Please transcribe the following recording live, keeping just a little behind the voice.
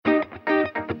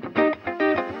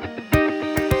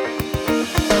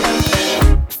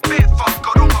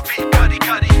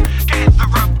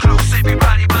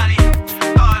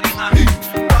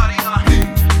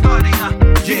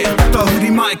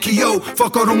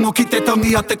whakarongo ki te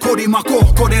tangi a te korimako.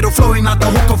 Kōrero flowing out the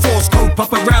hook of force.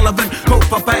 Kaupapa relevant,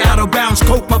 kaupapa out of bounds,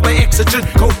 kaupapa exigent,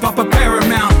 kaupapa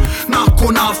paramount. Nā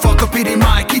kona whakapiri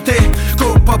mai ki te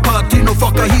kaupapa tino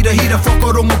whakahira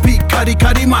whakarongo pi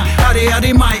kari mai.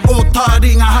 Hare mai, o tā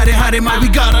ringa hare mai. We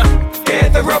gotta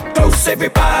gather up close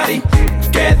everybody.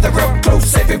 Gather up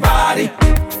close everybody.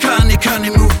 Kani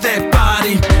move that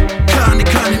body. Kani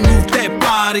move that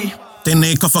body.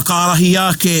 Tēnei ka whakaarahi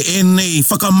ake e nei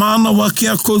whakamānawa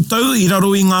kia koutou I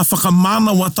raro I ngā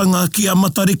whakamānawatanga kia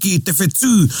matariki I te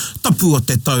whetū tapu o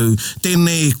te tau.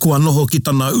 Tēnei kua noho ki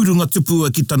tana urunga tupua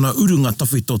ki tana urunga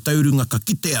tawhito taurunga ka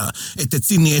kitea e te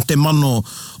tini e te mano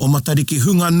o matariki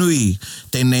hunga nui.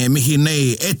 Tēnei mihi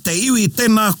nei e te iwi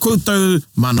tēnā koutou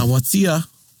manawatia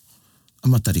a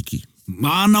matariki.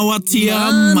 Manawatia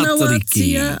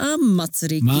matariki.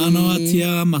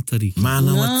 Manawatia matariki.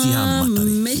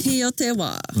 Mihi o te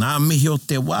wā. Nā mihi o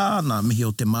te wā, nā mihi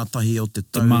o te mātahi o te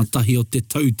tau. Te mātahi o te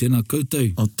tau, tēnā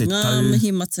koutou. O te Ngā tau.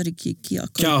 mihi matariki kia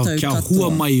koutou Kia katoa. hua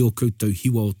mai o koutou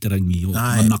hiwa o te rangi o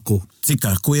manako.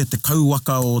 Tika, koe te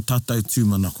kauwaka o tātou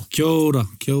tūmanako. Kia ora,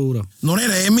 kia ora. Nō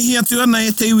reira, e mihi atu ana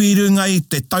e te iwi runga I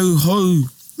te tauhou.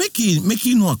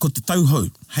 Meki noa ko te tauhou.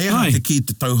 Hei aha Ai. te ki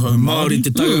te tauhou Māori. Māori te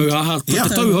tauhou aha, ko Yeah.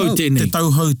 te tauhou tēnei. Te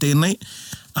tauhou tēnei.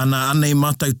 Ana anei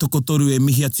mātou tokotoru e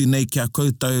mihi atu nei kia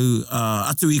koutou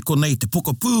atu I konei te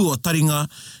pokapū o taringa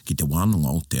ki te wānanga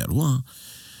o te aroa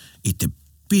I te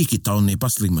piki taone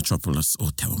bustling metropolis o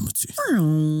Te Awamutu.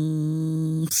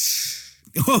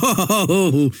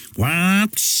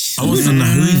 I was in a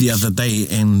hui the other day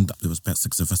and there was about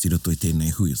 6 of us I roto I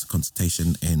tēnei hui as a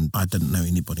consultation and I didn't know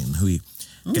anybody in the hui.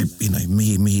 Okay, you know,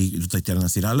 mihi roto I te ranga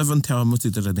said, I live in Te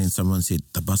Awamutu, then someone said,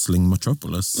 the bustling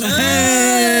metropolis.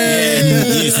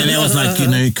 Yes, and it was like, you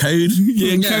know, code.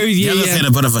 Yeah, code, The others had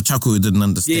a bit of a chuckle who didn't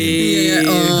understand. Yeah,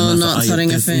 not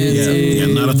taringa fans. Yeah,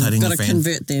 not a taringa Gotta fan.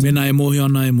 convert them. Mena e mohi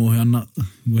ana.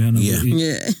 Yeah.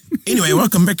 Yeah. Anyway,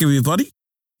 welcome back everybody.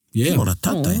 Yeah. Kia ora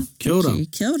tātou. Kia ora.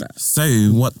 Kia ora. So,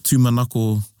 what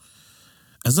tūmanako,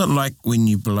 is it like when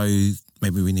you blow,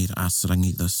 maybe we need to ask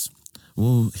Rangi this,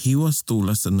 well, he will still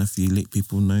listen if you let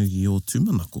people know your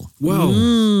tūmanako. Well,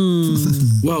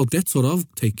 well, that's what I've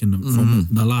taken from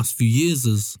the last few years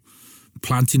is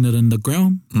planting it in the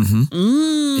ground and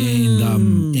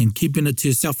keeping it to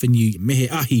yourself and you mehe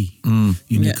ahi.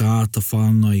 You ne ka ata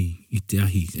whāngai I te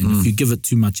ahi. And if you give it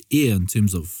too much air in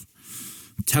terms of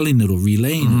telling it or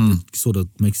relaying it sort of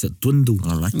makes it dwindle.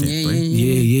 I like that, bro.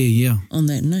 Yeah. On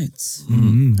that note,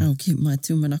 I'll keep my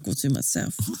tūmanako to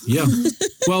myself. Yeah.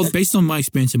 Well, based on my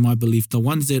experience and my belief, the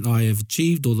ones that I have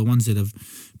achieved or the ones that have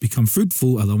become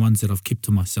fruitful are the ones that I've kept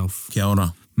to myself. Kia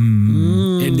ora.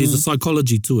 And there's a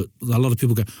psychology to it. A lot of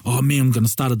people go, oh man, I'm going to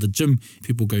start at the gym.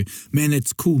 People go, man,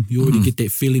 that's cool. You already get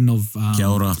that feeling of Kia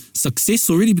ora. success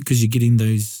already because you're getting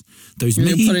those You're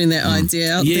mihi. putting that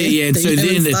idea out there. Yeah, and that so you then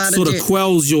haven't it started sort of yet.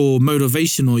 quells your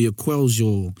motivation or it quells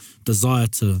your desire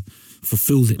to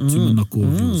fulfill that tūmanako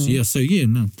of yours. Yeah, so yeah,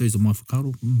 no, those are my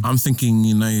whakaro. I'm thinking,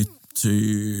 you know,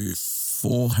 to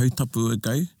 4 hautapu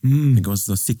ago. I think it was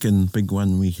the second big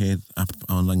one we had up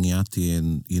on Rangiati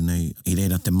and, you know, I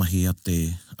reira te mahi a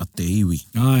te iwi.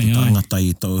 Aye, Te aye. tangata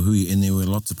I tau hui and there were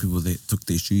lots of people that took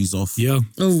their shoes off. Yeah.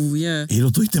 Oh, yeah. E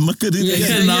roto I te makaru.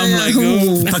 And I'm like,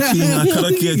 oh. Taki ngā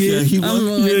karakia kia hiwa. I'm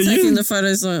like taking the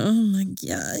photos like, oh my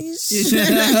gosh.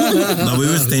 No, we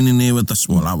were standing there with the,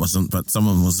 well, I wasn't, but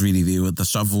someone was really there with the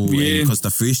shovel. Yeah. Because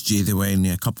the first year there were only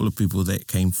a couple of people that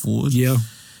came forward. Yeah.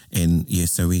 And yeah,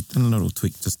 so we did a little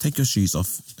tweak. Just take your shoes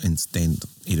off and stand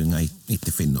I runga I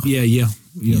te whenua. Yeah.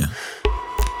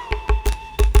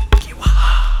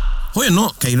 Hoi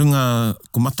anō, kei runga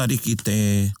ko matariki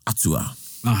te atua.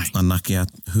 Aye. Ana kia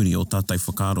huri o tātai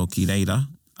whakaro ki reira.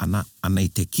 Ana I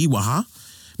te kiwaha.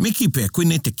 Me ki pēr, koe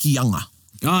ne te kianga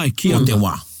Aye, kia o te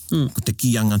ora. wā. Ko te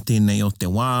kianga tēnei o te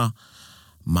wā.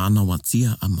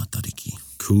 Manawatia a matariki.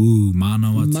 Cool,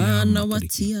 manawatia.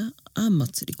 Manawatia a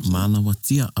matariki.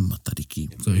 Manawatia a matariki.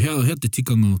 So how te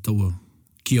tikanga o taua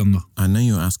kianga? I know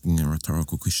you're asking a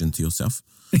rhetorical question to yourself.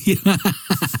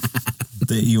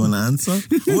 That you want to answer?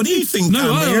 What do you think,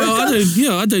 No,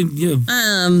 America? I don't, yeah.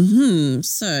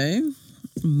 So,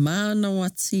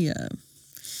 manawatia.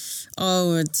 I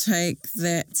would take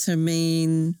that to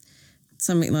mean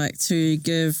something like to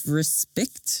give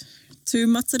respect to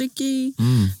matariki.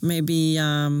 Maybe, you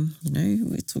know,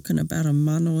 we're talking about a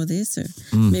manawa there, so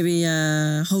maybe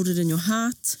hold it in your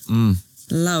heart.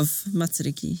 Love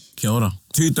matariki. Kia ora.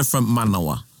 2 different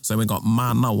manawa. So we got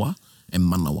manawa and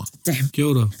manawa. Damn. Kia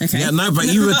ora. Okay. Yeah, no, but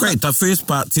you were great. The first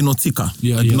part, tino tika.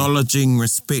 Yeah, Acknowledging,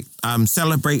 respect,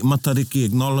 celebrate matariki,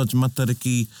 acknowledge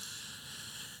matariki.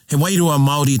 He wairua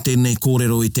Māori tēnei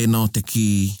kōrero I tēnā o te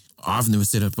ki, I've never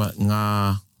said it, but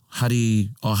ngā hari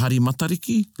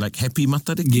matariki, like happy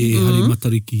matariki. Yeah, hari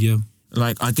matariki, yeah.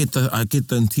 Like, I get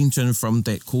the intention from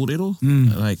that kōrero,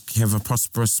 like, have a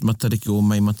prosperous matariki, or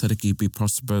may matariki be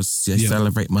prosperous,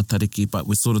 celebrate matariki, but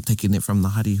we're sort of taking it from the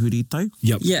hari huri tau.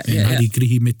 Yep. Yeah, and yeah, hari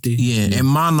krihi mete. Yeah, and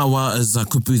mānawa is a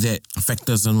kupu that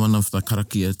factors in one of the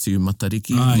karakia to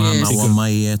matariki. Ai, Mānawa yes. mai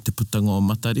e te putanga o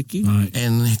matariki. Ai.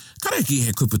 And karaiki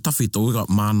he kupu tawhito, we got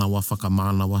mānawa,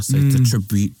 whakamānawa, so it's a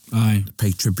tribute, Ai.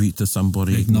 pay tribute to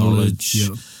somebody, Acknowledge,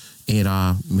 acknowledge. E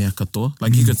rā mea katoa.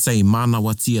 Like you could say,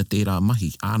 mānawa tia te rā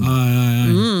mahi, āna.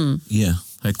 Ai. Yeah.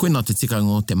 Hei koina te tikanga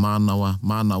o te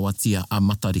mānawa tia a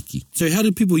matariki. So how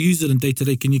do people use it in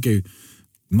day-to-day? Can you go,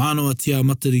 mānawa tia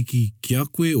matariki ki a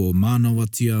koe, or mānawa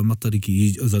tia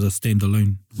matariki? Is it a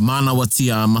standalone? Mānawa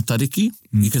tia a matariki.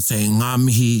 You could say ngā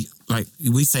mihi, like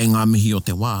we say ngā mihi o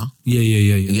te wā. Yeah.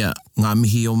 Yeah, ngā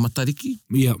mihi o matariki.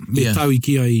 Yeah, me Yeah. tau I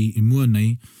ki ai I mua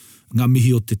nei, ngā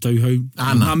mihi o te tauhau,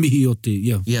 Ana. ngā mihi o te,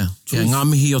 Yeah, ngā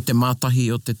mihi o te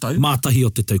mātahi o te tau. mātahi o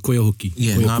te tau, koia hoki.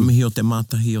 Yeah, koia ngā hoki. mihi o te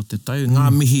mātahi o te tau. Ngā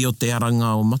mihi o te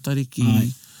aranga o matariki.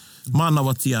 Ai.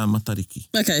 Mānawa tia a matariki.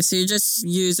 Okay, so you just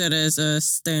use it as a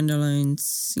standalone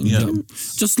Yeah.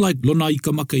 sentence. Just like lona I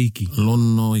ka makaiki.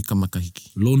 Lono I ka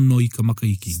makahiki. Lono I ka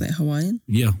makaiki. Is that Hawaiian?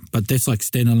 Yeah, but that's like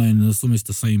standalone, and it's almost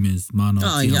the same as mānawa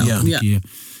Oh, tia yeah, matariki.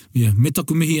 Yeah, me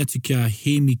taku mihi atu kia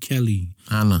Hemi Kelly.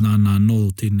 Ana. Nā no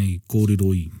tēnei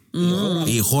kōrero I.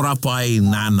 I horapai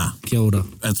nāna. Kia ora.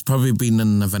 It's probably been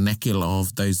in the vernacular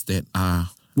of those that are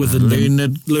Within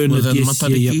the- learned within yes,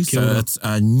 matariki. yeah, kia So ora. it's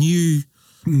a new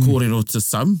kōrero to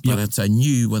some, but Yep. it's a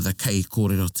new with a K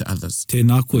kōrero to others.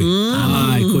 Tēnā koe.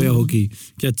 Ai, koia hoki.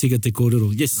 Kia tika te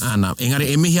kōrero. Yes. Ana, engari,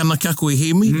 e mihi ana kia koe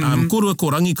Hemi. Korua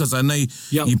ko rangi, because I know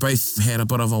Yep. you both had a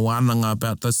bit of a wānanga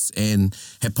about this, and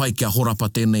he pai kia horapa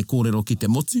tēnei kōrero ki te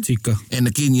motu. Tika. And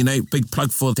again, you know, big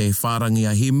plug for te whārangi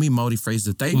a Hemi, Māori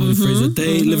Fraser Day. Māori Fraser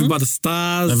Day, Living by the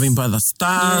Stars. Living by the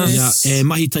Stars. Yeah, and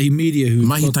Mahitahi Media, who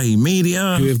Mahitahi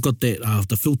Media. who have got that,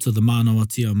 the filter, the Mānawa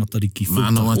tia matariki filter.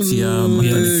 Mānawa tia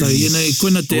matariki. Yeah, so, you know,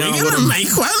 koina te We're going to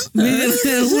make one.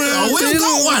 Oh, we've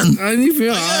got one. Only for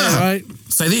Yeah. right.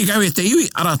 So there you go, e te iwi,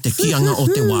 ara te kianga o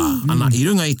te wā. Ana, I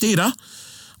runga I tērā,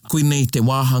 koinei te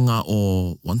wāhanga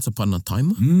o Once Upon a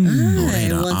Timer. No Hey,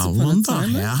 reira, Once a Upon a wanda, Timer.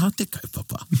 he aha te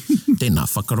kaupapa. Tēnā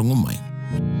whakarongo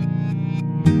mai.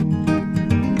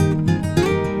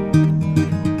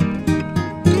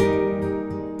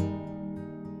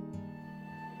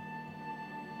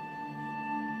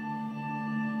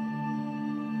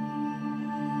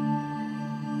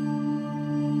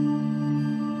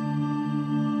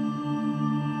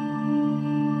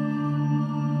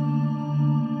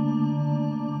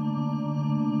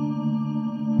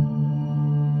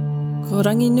 Ko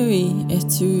rangi nui e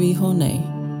tū iho nei.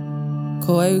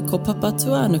 Ko au ko papa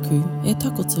tuānuku e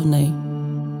takoto nei.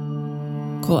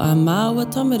 Ko a māua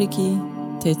tamariki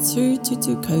te tū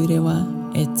tutu kaurewa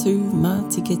e tū mā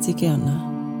tike tike ana.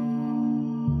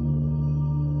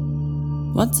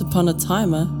 Once upon a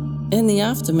timer, in the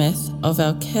aftermath of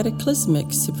our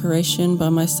cataclysmic separation by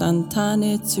my son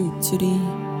Tāne Tūturi,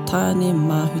 Tāne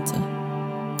Mahuta,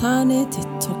 Tāne Te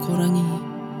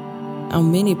Tokorangi, our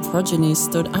many progeny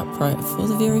stood upright for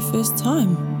the very first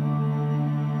time.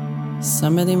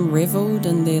 Some of them revelled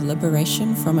in their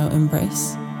liberation from our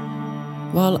embrace,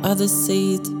 while others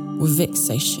seethed with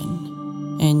vexation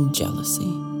and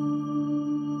jealousy.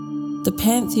 The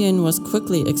pantheon was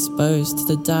quickly exposed to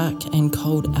the dark and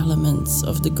cold elements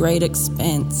of the great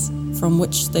expanse from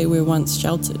which they were once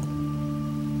sheltered.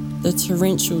 The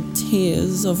torrential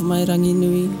tears of my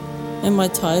ranginui and my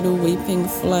tidal weeping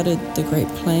flooded the great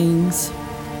plains.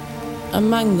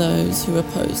 Among those who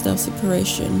opposed our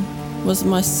separation was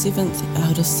my seventh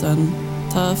eldest son,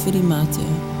 Tāwhiri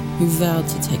Mātea, who vowed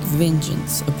to take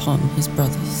vengeance upon his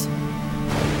brothers.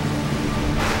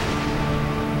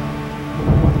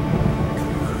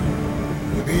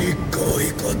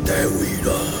 Iko te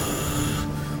wira,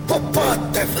 papa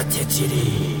te whatetiri,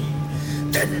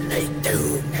 tēnei te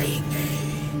ungeinge,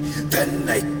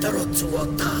 tēnei te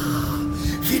rotuata,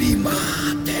 whiri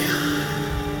mātea.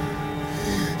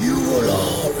 You will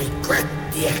all regret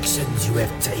the actions you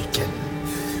have taken.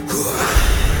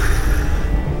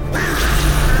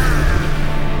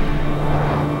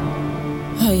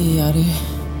 Hei are,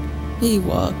 I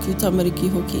wā ku tamariki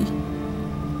hoki.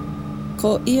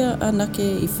 Ko ia anake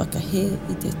I whakahe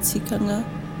I te tikanga,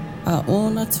 a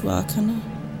ōna tuākana,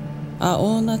 a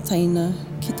ōna teina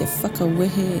ki te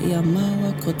whakawehe I a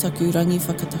māua ko taku rangi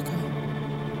whakataka.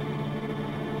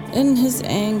 In his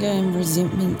anger and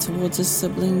resentment towards his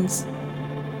siblings,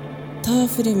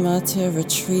 Tāwhiri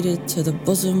retreated to the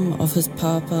bosom of his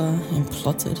papa and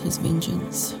plotted his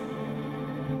vengeance.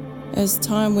 As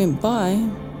time went by,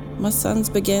 my sons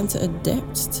began to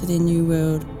adapt to their new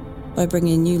world by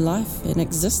bringing new life and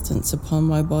existence upon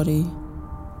my body.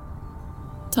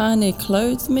 Tāne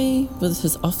clothed me with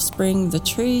his offspring, the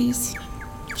trees,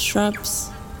 shrubs,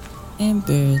 and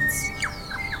birds.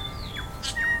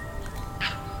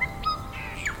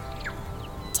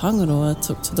 Tangaroa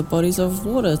took to the bodies of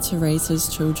water to raise his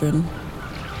children.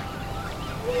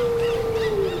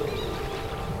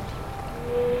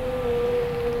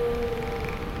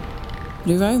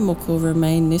 Ruraumoko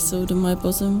remained nestled in my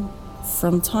bosom.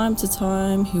 From time to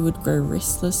time, he would grow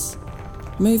restless,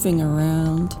 moving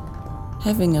around,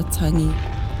 having a tangi,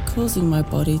 causing my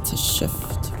body to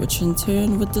shift, which in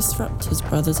turn would disrupt his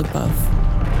brothers above.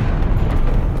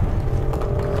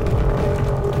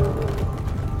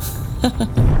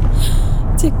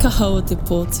 Te kaha o te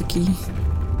pōtiki.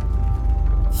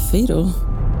 Whiro?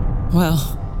 Well,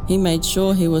 he made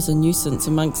sure he was a nuisance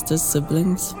amongst his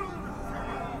siblings.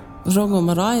 Rongo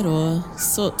Marairoa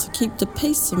sought to keep the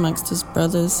peace amongst his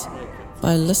brothers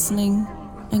by listening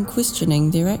and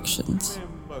questioning their actions.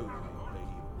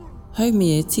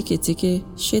 Haumie Tike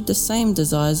shared the same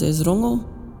desires as Rongo.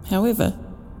 However,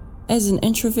 as an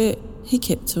introvert, he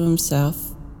kept to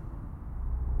himself.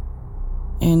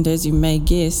 And as you may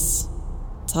guess,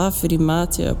 Tāwhiri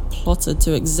plotted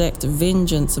to exact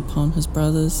vengeance upon his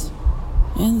brothers,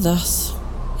 and thus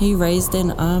he raised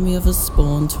an army of his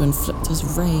spawn to inflict his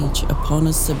rage upon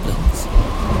his siblings.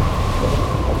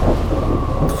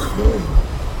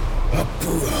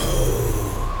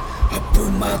 Apu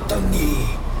matangi,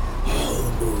 au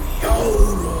nui, au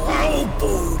ro, au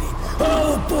puri,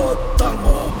 au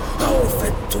potango, au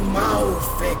fetu mau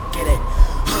fekere,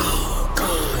 au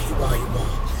kaiwaiwa,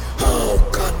 au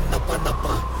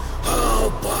kanapanapa,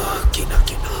 au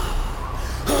pakinakina,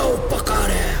 au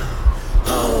pakarea,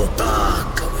 au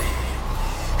takawe,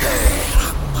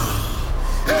 heranga,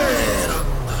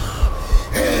 heranga,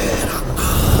 heranga.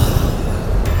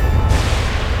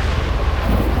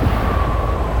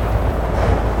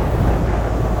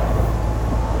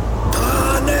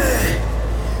 Tāne,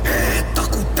 e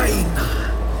taku teina,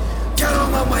 kia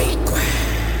ranga mai koe,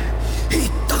 I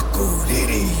taku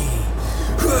riri.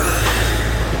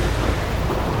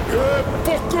 E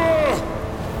paka!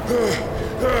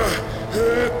 E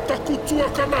taku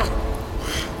tuakana!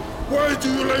 Why do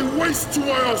you lay waste to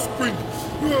my offspring?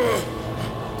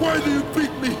 Why do you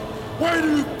beat me? Why do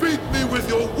you beat me with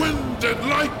your wind and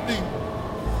lightning?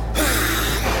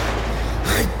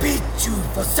 I beat you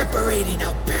for separating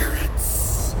our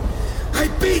parents. I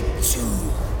beat you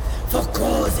for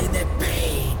causing them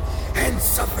pain and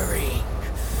suffering.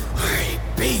 I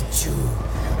beat you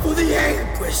for the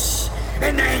anguish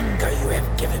and anger you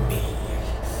have given me.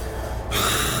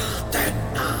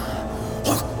 Tēnā,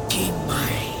 hoki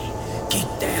mai, ki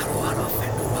te aroaro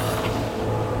whenua.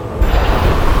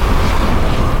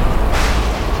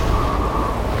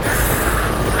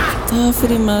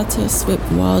 Tāwhiri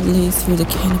swept wildly through the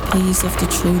canopies of the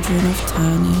children of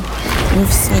Tāne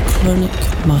with cyclonic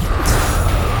might,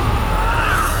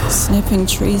 snapping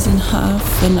trees in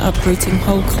half and uprooting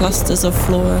whole clusters of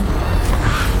flora.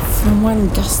 From one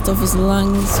gust of his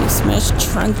lungs, he smashed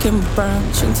trunk and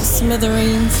branch into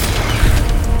smithereens,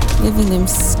 leaving them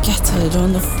scattered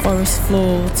on the forest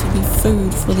floor to be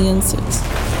food for the insects,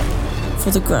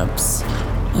 for the grubs,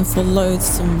 and for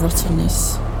loathsome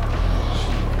rottenness.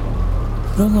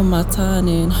 Rongo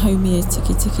Tāne and Haumie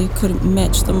Tike couldn't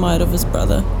match the might of his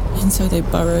brother, and so they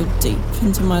burrowed deep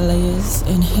into my layers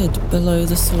and hid below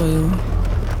the soil.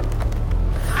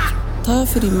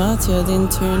 Tāwhiri then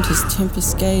turned his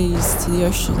tempest gaze to the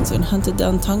oceans and hunted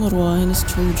down Tangaroa and his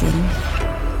children.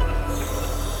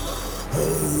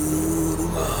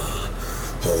 Houruma,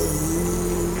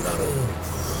 houraro,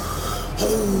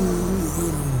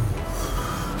 houru,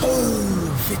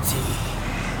 houwhiti.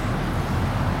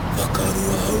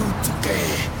 Whakarua au tuke,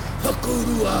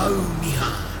 whakarua au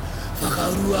miha,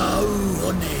 whakarua au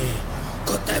hone,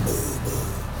 ko te mumu,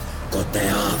 ko te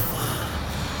awha,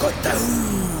 ko te hu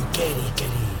keri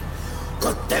keri, ko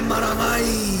te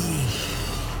marangai.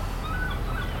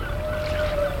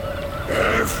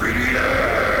 Whiri,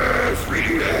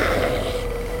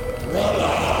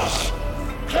 Wala,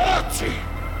 Kati,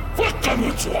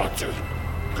 whakamutu atu,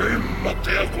 Kimma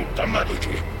te aku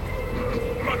tamariki.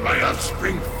 My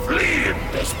offspring flee in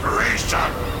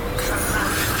desperation.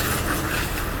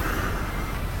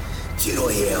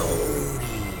 Tirohia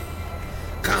ori,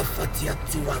 ka whati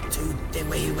atu te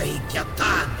weiwei kia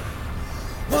tāne,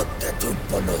 o te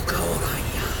tupo no ka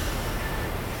oraia.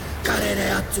 Ka rere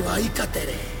atu a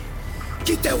ikatere,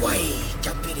 Ki te wai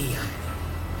kia piri ai.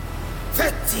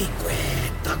 Wheti koe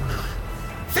tanga.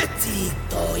 Wheti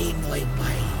tō inoi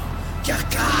mai. Kia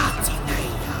kāti nei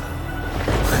au.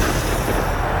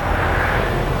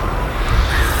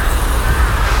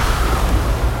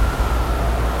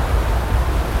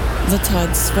 The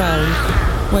tide swelled.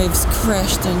 Waves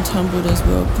crashed and tumbled as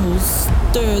whirlpools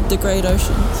stirred the great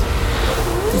oceans.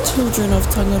 The children of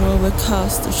Tangaroa were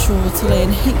cast ashore to lay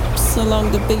in heaps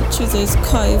along the beaches as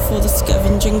kai for the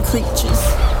scavenging creatures.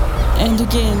 And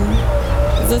again,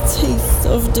 the teeth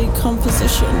of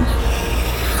decomposition.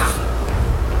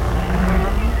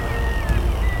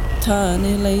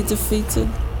 Tāne lay defeated.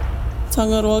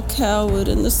 Tangaroa cowered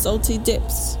in the salty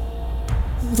depths.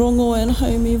 Rongo and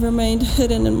Haumi remained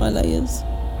hidden in my layers.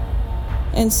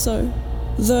 And so,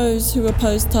 those who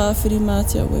opposed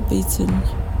Tāwhirimatea were beaten.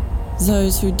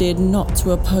 Those who dared not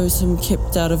to oppose him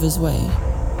kept out of his way.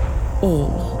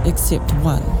 All except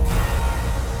one.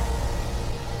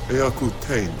 E aku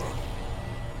teina.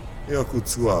 E aku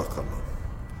tuākana.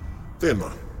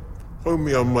 Tēnā,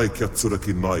 haumia mai kia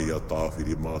turaki nai a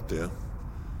Tāwhirimatea.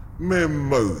 Me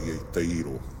mau i te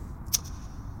iro.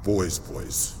 Boys,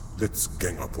 let's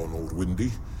gang up on old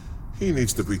Windy. He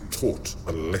needs to be taught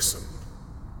a lesson.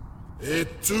 E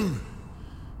tū,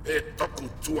 e taku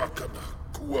tuakana,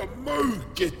 kua mau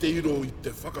ke te iro I te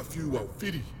whakawhiu au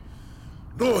whiri.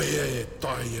 No hea e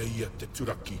taia ia te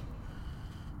turaki.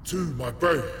 Tū, my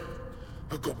bro,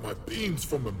 I got my beans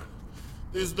from him.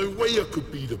 There's no way I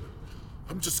could beat him.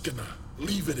 I'm just gonna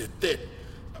leave it at that.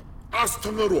 Ask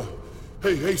Tangaroa.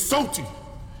 Hey, Salty,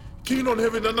 keen on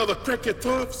having another crack at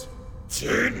Taves?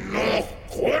 Tēnā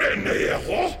kore nei e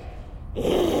ho?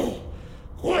 Oh,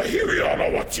 kua hiri ana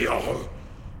wati aho.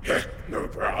 Heck no,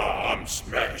 bro, I'm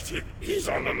smashed. He's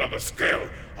on another scale.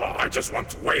 I just want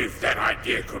to wave that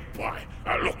idea goodbye.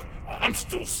 Look, I'm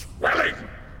still swelling.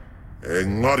 E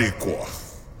ngari koa.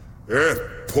 E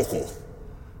poko.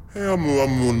 He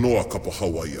amu noa kapa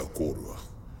Hawaii a kōrua.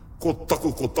 Ko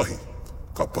taku ko tahi,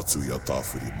 ka patu ia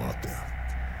Tāwhirimatea.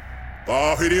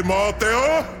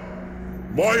 Tāwhirimatea?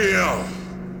 Mai ea!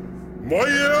 Mai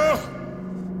ea!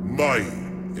 Mai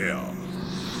ea!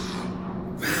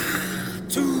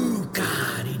 Tū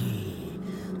kāriri,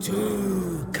 tū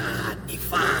kāni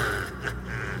whā.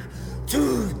 Tū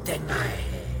te ngai,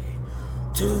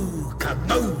 tū ka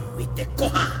mau I te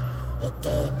koha o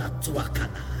tōna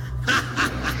tuakana.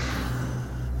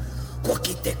 Ko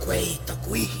ki te koe I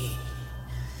taku ihi,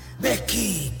 me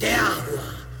ki te āhua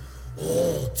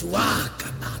o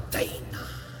tuakana teina.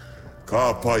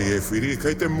 Ka pai e whiri,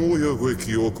 kei te mōhio koe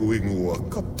ki oku ingua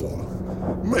katoa.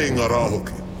 Mei ngā rā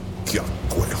hoki, kia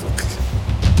koe hoki.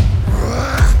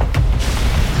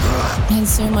 And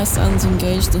so my sons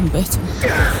engaged in battle.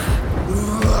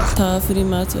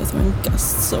 Tāwhirimatea throwing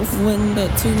gusts of wind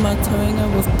at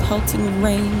Tūmatauranga with pelting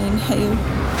rain and hail.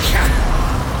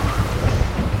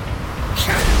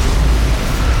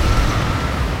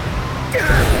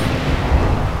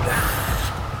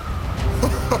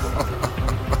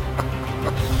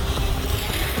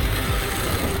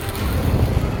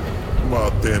 Mā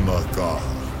tēnā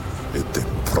kāha e te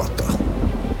prata.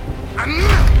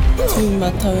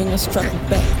 Tūmatauranga struck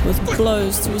back with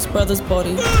blows to his brother's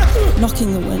body,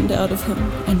 knocking the wind out of him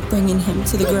and bringing him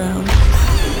to the ground.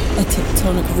 A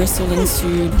tectonic wrestle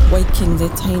ensued, waking the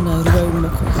Teina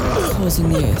Raumoko, causing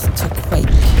the earth to quake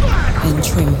and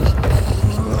tremble.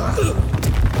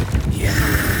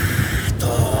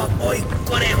 Tō moi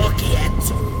kore hoki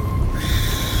atu.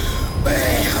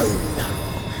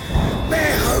 Me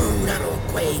hauraro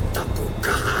koe I taku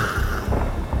kaha.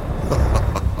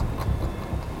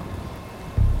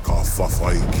 Ka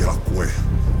whawhai ki a koe,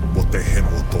 mo te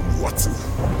hemo tomu atu.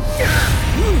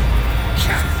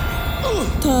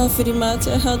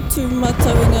 Tāwhirimatea held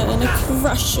Tūmatauranga in a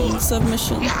crushing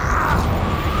submission.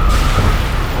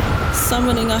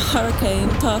 Summoning a hurricane,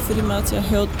 Tāwhirimatea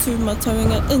hurled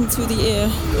Tūmatauranga into the air.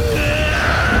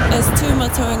 As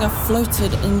Tūmatauranga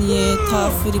floated in the air,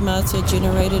 Tāwhirimatea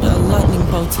generated a lightning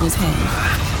bolt in his hand,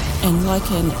 and like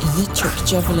an electric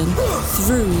javelin,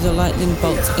 threw the lightning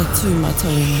bolt at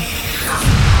Tūmatauranga.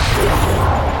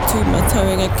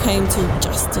 Tūmatauranga came to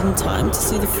just in time to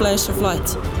see the flash of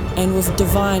light, and with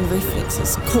divine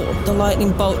reflexes, caught the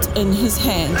lightning bolt in his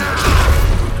hand.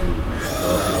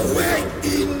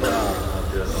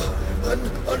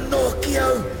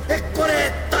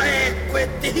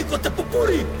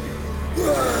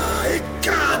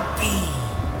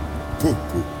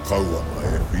 Puku kauana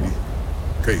e whiri.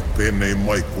 Kei pēnei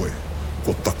mai koe,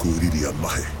 ko taku riria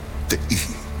nahe, te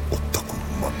ihi o taku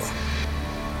mana.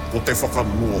 Ko te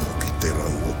whakanua hoki te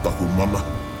rau o taku mana,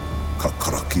 ka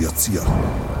karakiatia,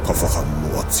 ka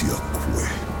whakamoatia koe.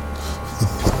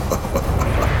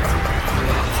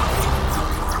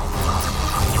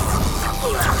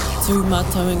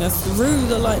 Tūmataunga threw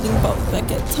the lightning bolt back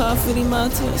at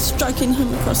Tāwhirimatea, striking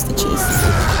him across the chest,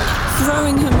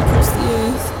 throwing him across the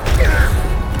earth.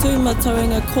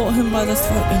 Tūmataunga caught him by the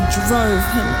throat and drove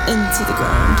him into the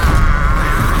ground.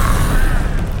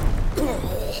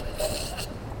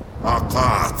 A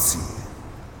kāti,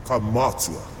 ka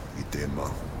mātua I tēnā.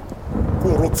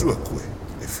 Kua rotua koe,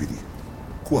 e whiri.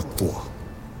 Kua toa,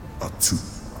 atu,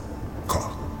 ka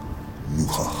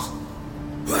nuha.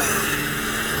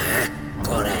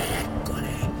 Kore,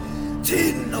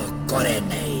 tino kore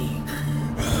nei.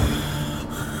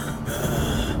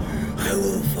 I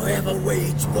will forever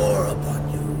wage war upon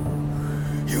you.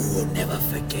 You will never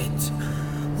forget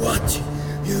what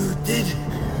you did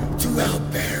to our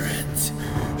parents.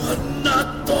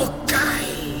 Anatokai!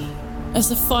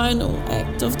 As a final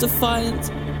act of defiance,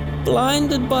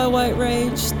 blinded by white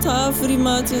rage,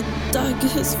 Tāwhirimatea dug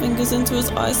his fingers into his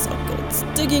eye sockets,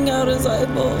 digging out his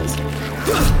eyeballs.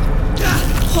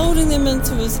 Holding them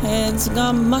into his hands,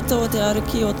 ngā mata o te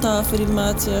ariki o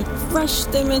Tāwhirimatea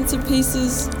crushed them into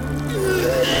pieces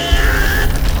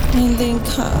and then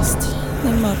cast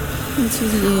them up into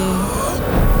the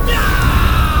air.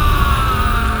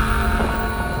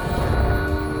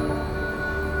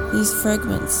 These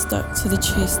fragments stuck to the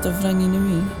chest of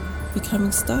Ranginui,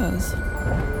 becoming stars.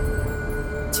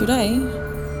 Today,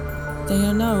 they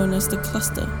are known as the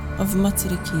cluster of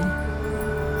Matariki.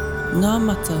 Ngā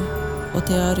mata o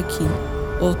te ariki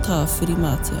o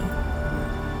Tāwhirimatea.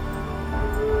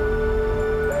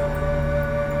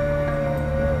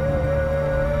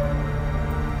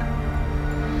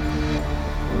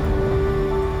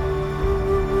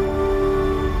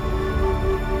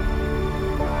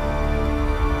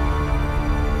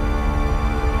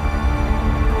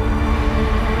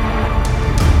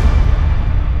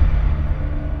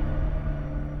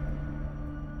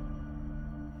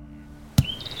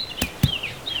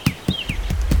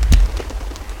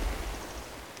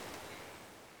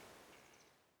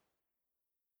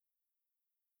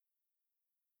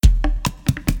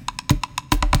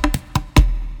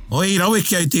 Oi, rawe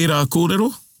ki ai tērā kōrero.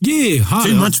 Yeah, hard.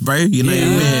 Too much, bro. You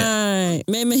know,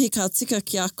 Me mihi ka tika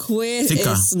ki a koe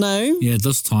Tika. e Snow. Yeah,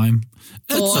 this time.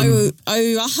 O It's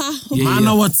au aha. Yeah.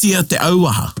 Mānawa tia te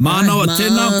auaha. Mānawa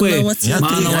tēnā koe. Mānawa tia te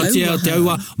Mānawa tia auaha. te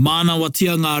aua. Mānawa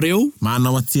tia ngā reo.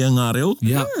 Mānawa tia ngā reo.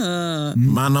 Yeah.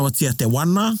 Mānawa tia te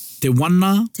wana. Te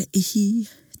wana. Te ihi,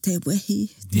 te wehi,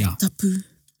 te Yeah. tapu.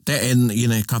 That, and, you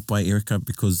know, ka pai, Erica,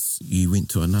 because you went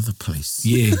to another place.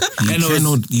 Yeah. And it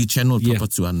was- You channeled Yeah.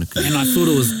 Papatuanuku. And I thought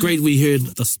it was great we heard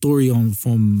the story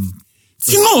from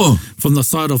Tino! the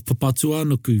side of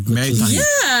Papatuanuku. Which is, Meitahi.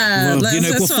 Yeah, well, you know,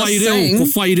 that's ko what I whai was reo, saying. ko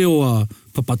whai reo a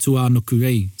Papatuanuku,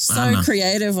 eh? So Ana.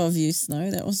 creative of you,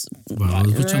 Snow. That was Well,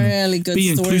 we're trying to really good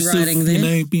be story inclusive, writing there. You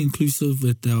know, be inclusive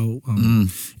with our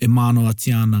e mānoa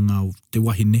tiana ngā te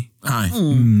wahine. Ai,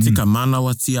 tika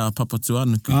mānawa tia a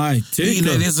Papatuanuku. Ai, You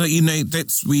know, tika. there's a, you know,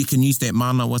 that's where you can use that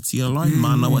mānawa tia line.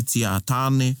 Mānawa tia a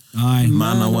tāne. Ai,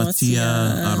 Mānawa tia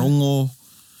a rongo.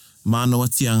 Mānawa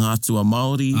tia ngātua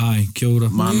Māori. ai, kia ora.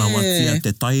 Mānawa Yeah. tia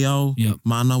te taiao. Yep.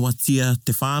 Mānawa tia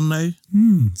te whānau.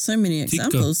 So many Tika.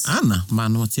 examples Ana,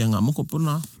 mānawa tia ngā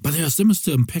mokopuna. But there are so much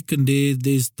to unpack in there.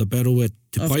 There's the battle at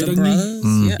Te of the Pairangi. brothers.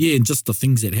 Yeah. Yeah, and just the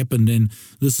things that happened. And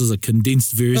this is a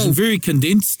condensed version, Oh. very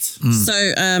condensed. So,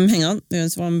 hang on. There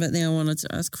was one bit there I wanted to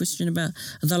ask a question about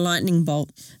the lightning bolt.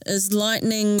 Is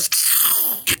lightning...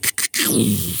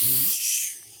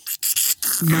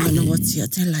 Manawatia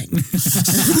te lightning.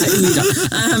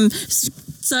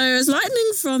 So is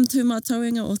lightning from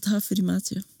Tūmataunga or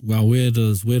Tāwhirimatea? Well, where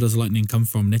does lightning come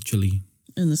from naturally?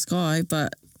 In the sky,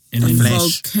 but And in then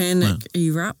flash. volcanic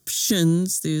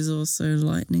eruptions, there's also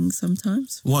lightning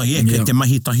sometimes. Well, yeah, Yeah. kei te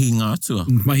mahi tahi ngā atua.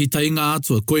 Mahi tai ngā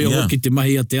atua. Koe Yeah. hoki te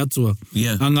mahi a te atua.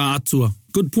 Yeah. A ngā atua.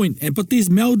 Good point. But these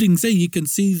meldings, you can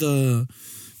see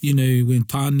you know, when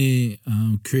Tāne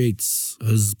creates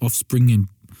his offspring and,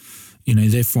 you know,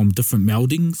 they're from different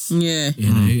meldings, Yeah.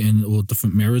 you know, and or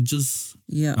different marriages.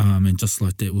 Yeah. And just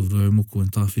like that with Raumoko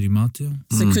and Tāwhirimatea.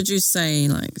 So could you say,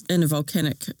 like, in a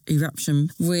volcanic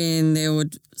eruption, when there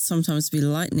would sometimes be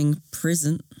lightning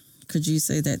present, could you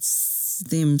say that's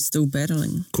them still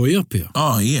battling? Koia pia.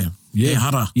 Oh, yeah. Yeah. E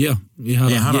hara. Yeah. E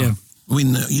hara. E hara. Yeah.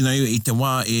 When, you know, i te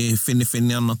wā e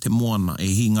whene ana te moana, e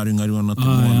hi ngaru ana te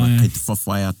Ai, moana, ai. kei te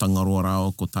whawhai a tangaroa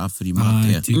rao ko Ai,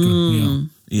 Tāwhirimatea. tika. Yeah.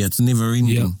 Yeah, it's never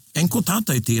ending. Yeah. And ko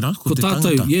tātou tērā, ko Ko te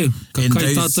tātou, tangata. yeah. Ka And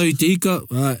kai those- tātou te ika,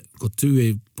 ko tū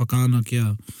e pakana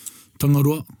kia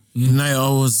tangaroa. Yeah. You know,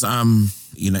 I was,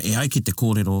 you know, e ai ki te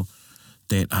kōrero,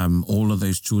 that all of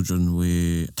those children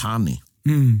were tāne,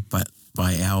 but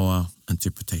by our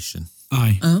interpretation.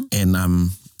 Ai. And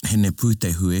Hene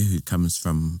Pūtehue, who comes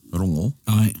from Rongo,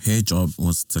 Ai. her job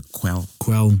was to quell.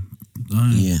 Quell.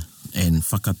 Ai. Yeah, and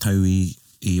whakatau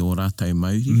I o rātou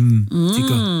mauhi.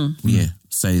 Tika. Yeah,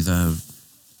 so as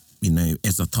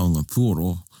a taonga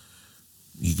pūoro,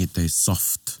 you get those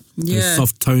soft. Those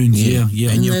soft tones, yeah. And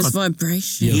And you've those got,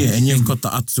 vibrations. yeah, and you've got the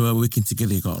atua working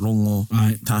together. You've got Rongo,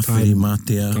 Ai. Tāwhiri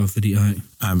Mātea, Tāwhiri,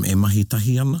 ai. e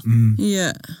Mahitahi ana.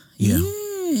 Yeah. Yeah.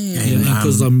 Yeah,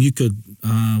 because you could...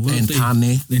 what and they-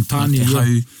 tāne, And tāne, te yeah.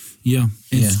 hau. Yeah,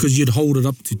 and Yeah. because you'd hold it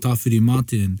up to Tāwhiri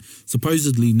Mate, and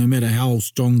supposedly no matter how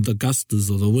strong the gust is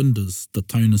or the wind is, the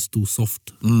tone is still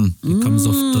soft. It comes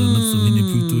off the lips of Hene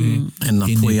Pūtue. And the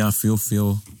Hene poia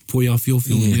whiowhio. Poia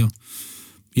whiowhio, yeah.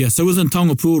 Yeah, so within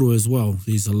Taonga Pūoro as well,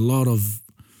 there's a lot of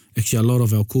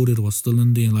our kōrero are still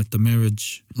in there, like the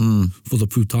marriage for the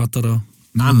pūtātara.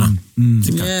 Ana,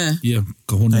 tika. Yeah. Yeah,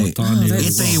 ka honua Hey, tāne. Oh, E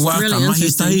that's tahi wā really ka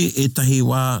interesting. mahitahi, e tahi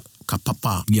wā ka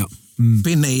papa. Yeah.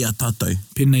 Pēnei a tātou.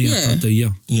 Pēnei Yeah. a tātou, yeah.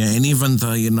 Yeah, and even the,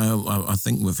 I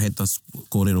think we've had this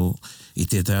kōrero I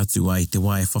te atu wā, I te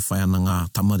wā e whawhai ana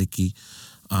ngā tamariki.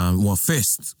 Well,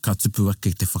 first, ka tupu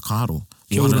ake te whakaaro.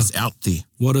 Kia What ora. is out there.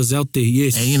 What is out there,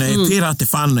 yes. And, pērā te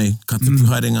whānau, ka tupu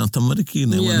haere ngā tamariki,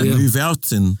 and they want to Yeah. move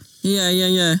out and Yeah.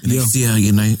 they Yeah. see,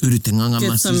 uru te ngangana,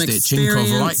 Get some sees that chink of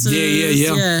light. experiences.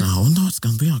 Yeah. I wonder what's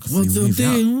going to be like if we What's out move there?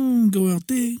 out. Go out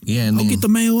there. Yeah, and I'll then get the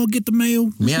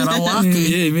mail. mea rawa ake.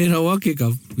 Yeah, me rau ake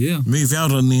ka. Yeah. Move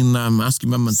out and then ask your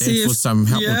mum and dad See for if- some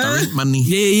help with yeah. the rent money.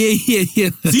 Yeah.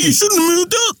 See, you shouldn't have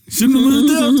moved out. Shouldn't have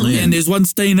moved out. Yeah. And there's one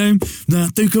staying home. Nah,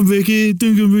 don't come back here.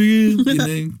 You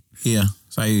know. Yeah,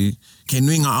 so ke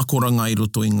nui ngā akoranga I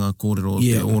roto I ngā kōrero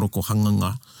Yeah. te oroko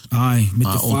hanganga. Ai, me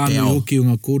te O te whānau ao. hoki o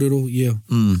ngā kōrero, yeah.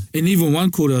 And even one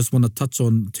kōrero I just want to touch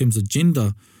on in terms of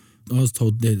gender. I was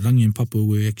told that Rangi and Papa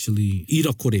were actually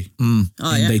irakore. Oh, And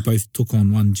yeah. they both took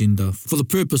on one gender for the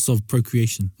purpose of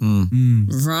procreation.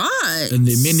 Right. And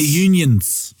there are many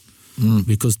unions.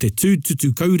 Because te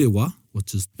tūtutu kaurewa,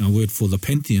 which is our word for the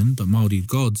pantheon, the Māori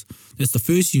gods, that's the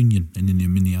first union. And then there are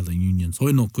many other unions.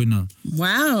 Hoi no koina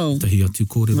Wow. tahi atu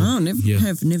kōrero. Wow, Yeah.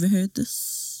 have never heard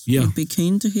this. Yeah. I'd be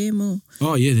keen to hear more.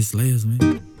 Oh, yeah, there's layers,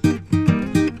 man.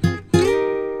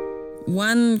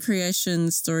 One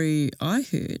creation story I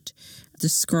heard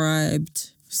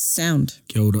described sound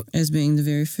Kia ora. as being the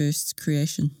very first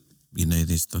creation.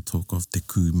 There's the talk of te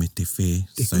ku me te whē.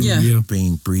 So ku, yeah.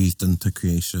 being breathed into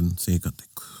creation. So you got the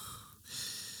ku.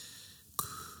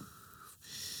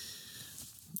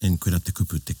 And koera te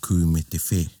kupu te ku me te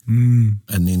whē.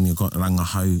 And then you got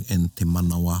rangahau and te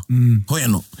manawa. Hoi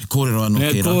anō, he kōrero anō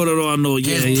Yeah, tērā. kōrero anō,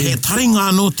 yeah, He yeah.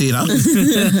 taringa anō tērā.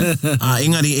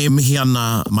 Engari e mihi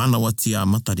ana manawati a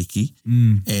matariki.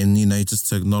 And, just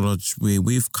to acknowledge where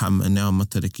we've come in our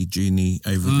matariki journey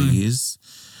over the years.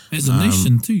 As a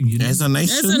nation too, you know. As a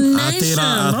nation. As a nation, A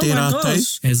tērā oh my tau.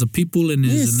 gosh. As a people and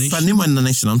as Yes. a nation. But never in the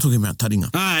nation, I'm talking about taringa.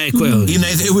 Ai, koe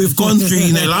au. We've gone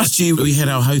through, last year we had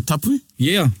our hautapu.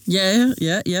 Yeah.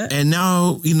 Yeah. And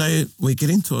now, we're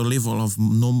getting to a level of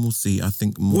normalcy, I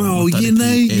think, more. Well,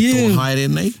 matariki yeah. tō haere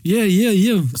nei.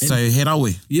 Yeah. So, he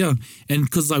rawe. Yeah, and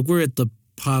because we're at the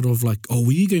part of were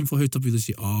you going for hautapu this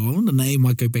year? Oh, the name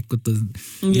might go back with the...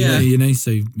 Yeah.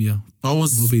 So yeah. I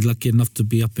was We'll be lucky enough to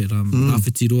be up at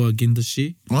Awhitiroa again this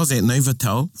year. I was at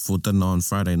Novotel for dinner on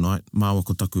Friday night. Māua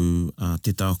ko taku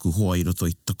te tāku hoa I roto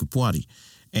I taku puari.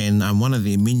 And one of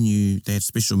their menu, they had a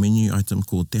special menu item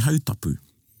called te hautapu.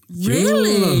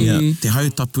 Really? Yeah, te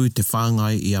hautapu, te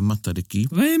whāngai I a matariki.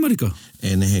 Hey, marika.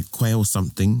 And they had quail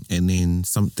something, and then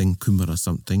something kumara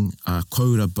something,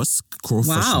 koura bisque, crawfish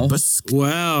Wow. bisque,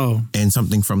 Wow. and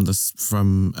something from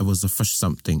it was a fish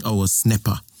something. Oh, a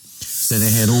snapper. So they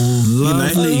had all,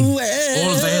 Lovely. Oh,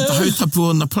 all they had the hautapu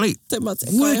on the plate. Te mate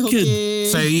kai Wicked. hoki.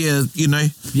 So yeah,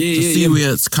 to Yeah, see yeah.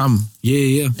 where it's come.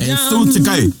 Yeah. And still to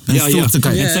go. And still to go.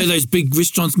 And Yeah. so those big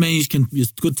restaurants, man,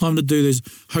 it's a good time to do those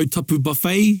hautapu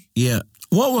buffet. Yeah.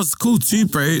 What was cool too,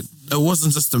 bro, it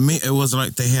wasn't just a meat, it was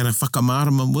like they had a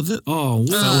whakamārama with it. Oh, wow.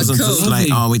 So it wasn't cool. just like,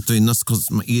 we're doing this because,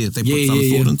 they put Yeah, some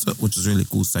yeah, thought yeah. into it, which is really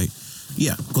cool. So,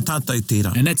 yeah, ko tātou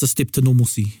tērā. And that's a step to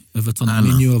normalcy if it's on the Ana.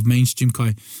 menu of mainstream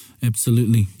kai.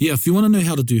 Absolutely. Yeah, if you want to know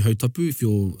how to do hautapu, if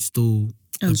you're still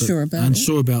a bit Unsure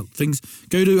about it. things,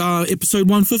 go to episode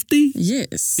 150.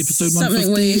 Yes. Episode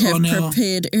Something we 150 have on our-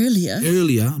 prepared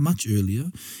earlier. Much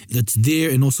earlier. That's there,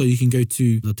 and also you can go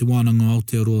to the Te Wānanga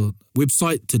Aotearoa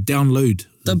website to download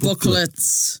The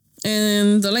booklets.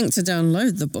 And the link to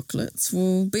download the booklets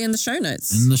will be in the show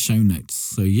notes. in the show notes.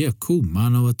 So yeah, cool.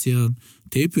 Manawatia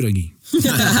te ipurangi.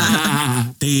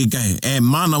 There you go. E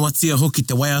mānawatia hoki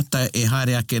te waiata e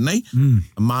haere ake nei.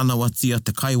 Mānawatia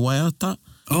te kai waiata.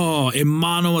 Oh, e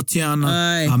mānawa te ana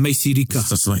a Macy Rika.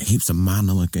 Just like heaps of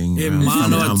mānawa going E around.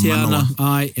 mānawa te ana,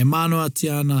 e mānawa te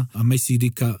ana a Macy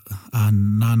Rika a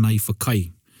nāna I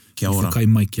whakai. Kia ora. I whakai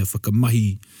mai kia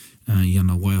whakamahi I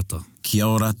ana waiata. Kia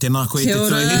ora, tēnā koe Kia te ora.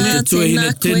 tuahine. Te tuahine,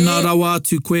 Tēnā koe. tēnā rawa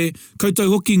atu koe. Koutou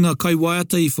hoki ngā kai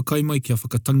waiata I whakai mai kia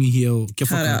whakatangihia o, kia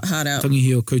Hard out, hard out.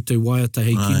 whakatangihia o koutou waiata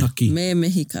hei Ai. kinaki. Me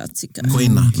mihi ka tika.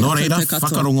 Koina. Kia Nō reira, koutou katoa.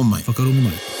 whakarongo mai. Whakarongo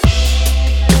mai.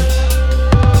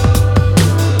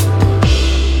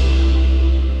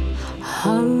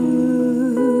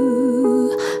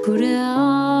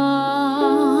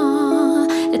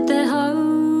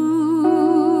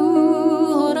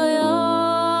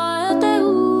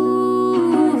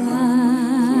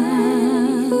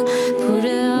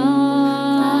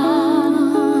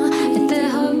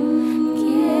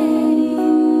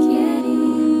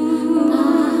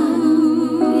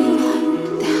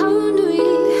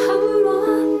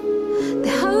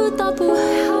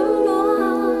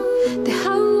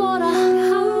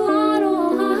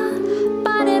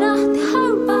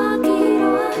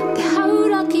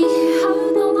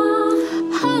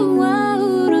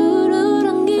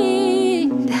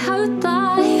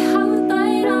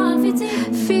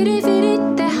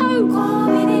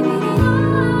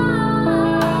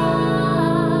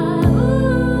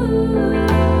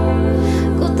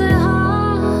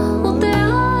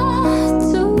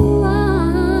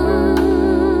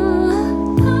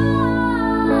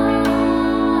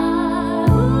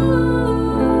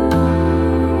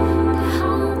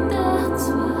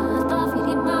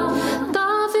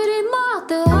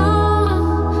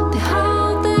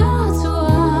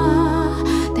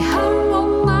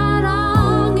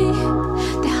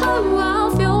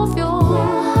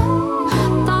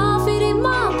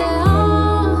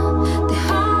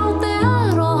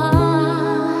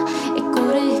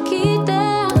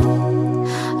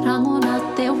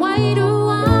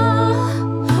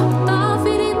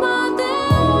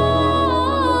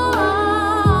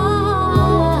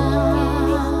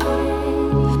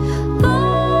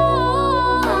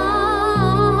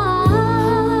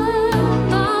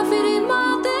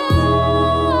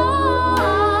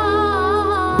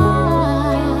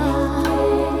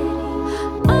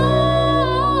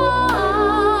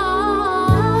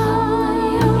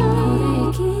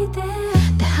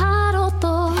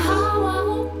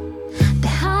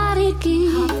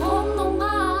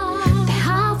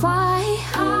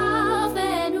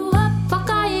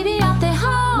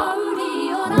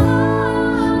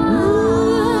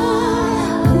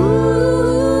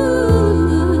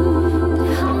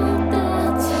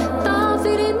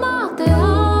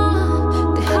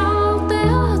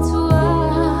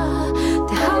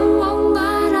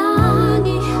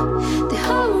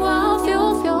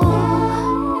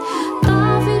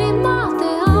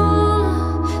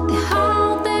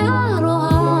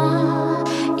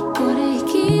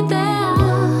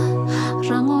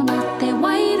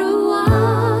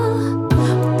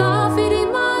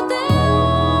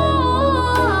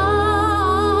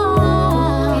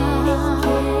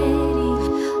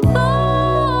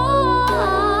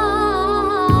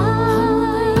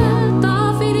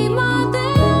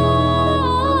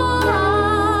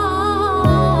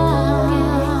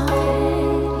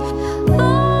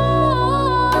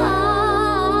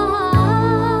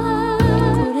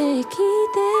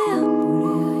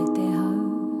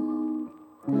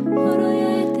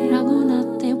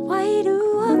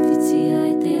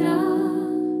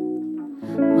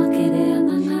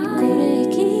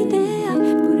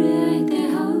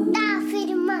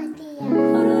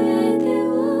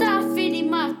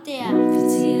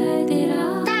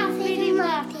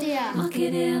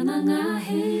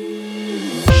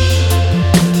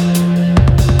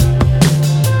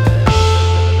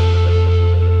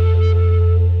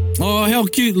 Oh, how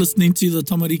cute listening to the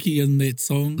tamariki in that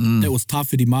song. That was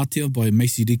Tāwhiri Mātea by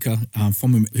Macy Rika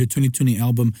from her 2020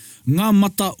 album. Ngā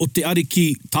mata o te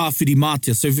ariki Tāwhiri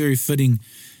Mātea, so very fitting.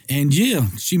 And yeah,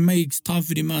 she makes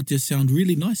Tāwhiri Mātea sound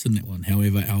really nice in that one.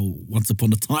 However, our Once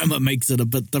Upon a Time, it makes it a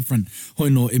bit different. Hoi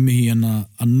no e mihi ana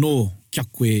anō kia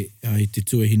koe i te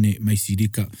tuahine Macy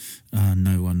Rika.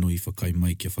 Nau anō I whakai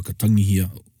mai kia whakatangihia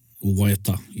o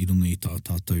waiata I runga I tā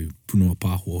tātou punua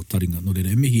pāhoa o taringa no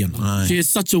reira e mihi ana. She has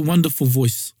such a wonderful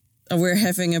voice. We're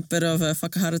having a bit of a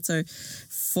whakaharatau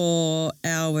for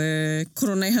our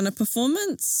Koroneihana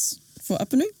performance for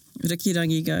Upanu.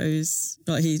 Rikirangi goes,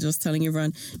 like he was telling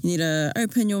everyone, you need to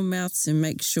open your mouths and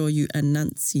make sure you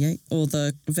enunciate all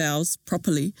the vowels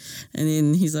properly. And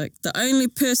then he's like, the only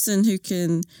person who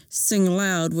can sing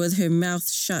loud with her mouth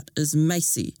shut is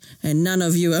Macy, and none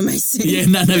of you are Macy. Yeah,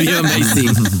 none of you are Macy.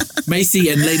 Macy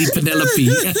and Lady Penelope.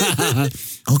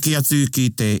 Hoki atu ki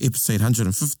te episode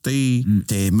 150,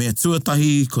 te mea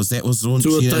tuatahi, because that was launched.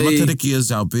 You know, Matariki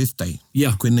is our birthday.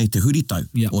 Yeah. Koenei te huritau,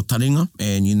 Yeah. or taringa.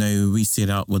 And, you know, we set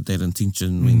out with that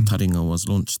intention when taringa was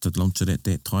launched, to launch it at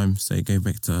that time. So go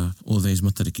back to all those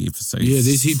Matariki episodes. Yeah,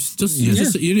 there's heaps.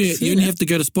 You only have to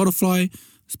go to Spotify,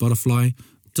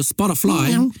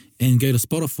 and go to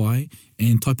Spotify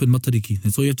and type in Matariki.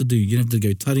 That's all you have to do. You don't have to go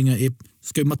taringa ep,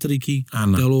 just go Matariki.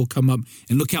 Ana. They'll all come up.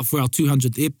 And look out for our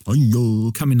 200th ep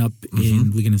Aiyo. coming up,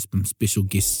 and we're going to have some special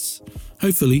guests.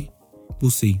 Hopefully,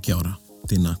 we'll see. Kia ora,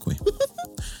 tēnā koe.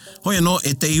 Hoi anō,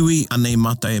 e te iwi, anei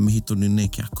mātai e mihi tonu nei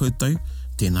kia koutou.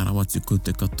 Tēnā rawatu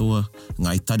koutou katoa.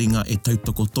 Ngai taringa e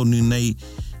tautoko tonu nei.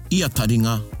 Ia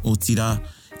taringa o tira,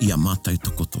 ia mātou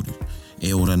toko toru.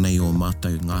 E ora nei o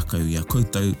mātou ngākau ia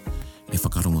koutou. E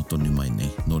whakarongo tonu mai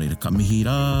nei. Nō reira, ka mihi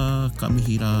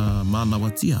rā, mānawa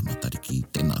tia, Matariki,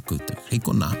 tēnā koutou. Hei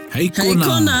kona. Hei Hei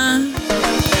kona.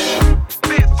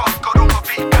 Bit whakarongo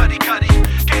pi kari kari.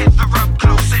 Get the rope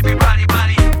close, everybody,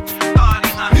 buddy.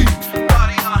 Taringa.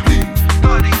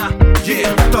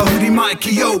 Yeah, tahuri mai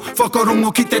ki yo.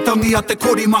 Whakarongo ki te tangi a te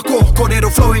korimako. Korero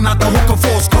flowing out the hooker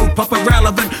force. Kaupapa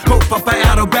relevant, kaupapa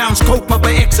out of bounds. Kaupapa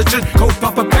exigent,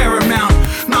 kaupapa paramount.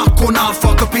 Nā kona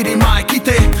whakapiri mai ki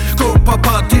te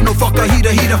kaupapa tino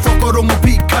whakahira whakarongo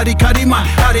pi kari mai.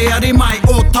 Hare mai,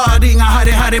 o taringa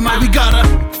hare mai. We gotta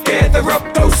gather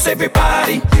up close,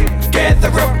 everybody.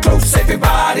 Gather up close,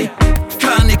 everybody.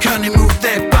 Kani move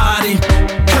that body.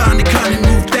 Kani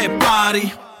move that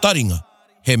body. Taringa,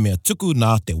 he mea tuku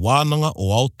nā te wānanga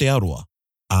o Aotearoa,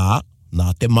 ā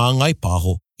nā te māngai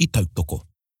pāho I tautoko.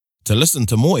 To listen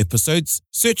to more episodes,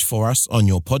 search for us on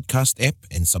your podcast app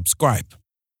and subscribe.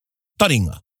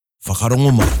 Taringa,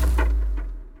 whakarongo mai.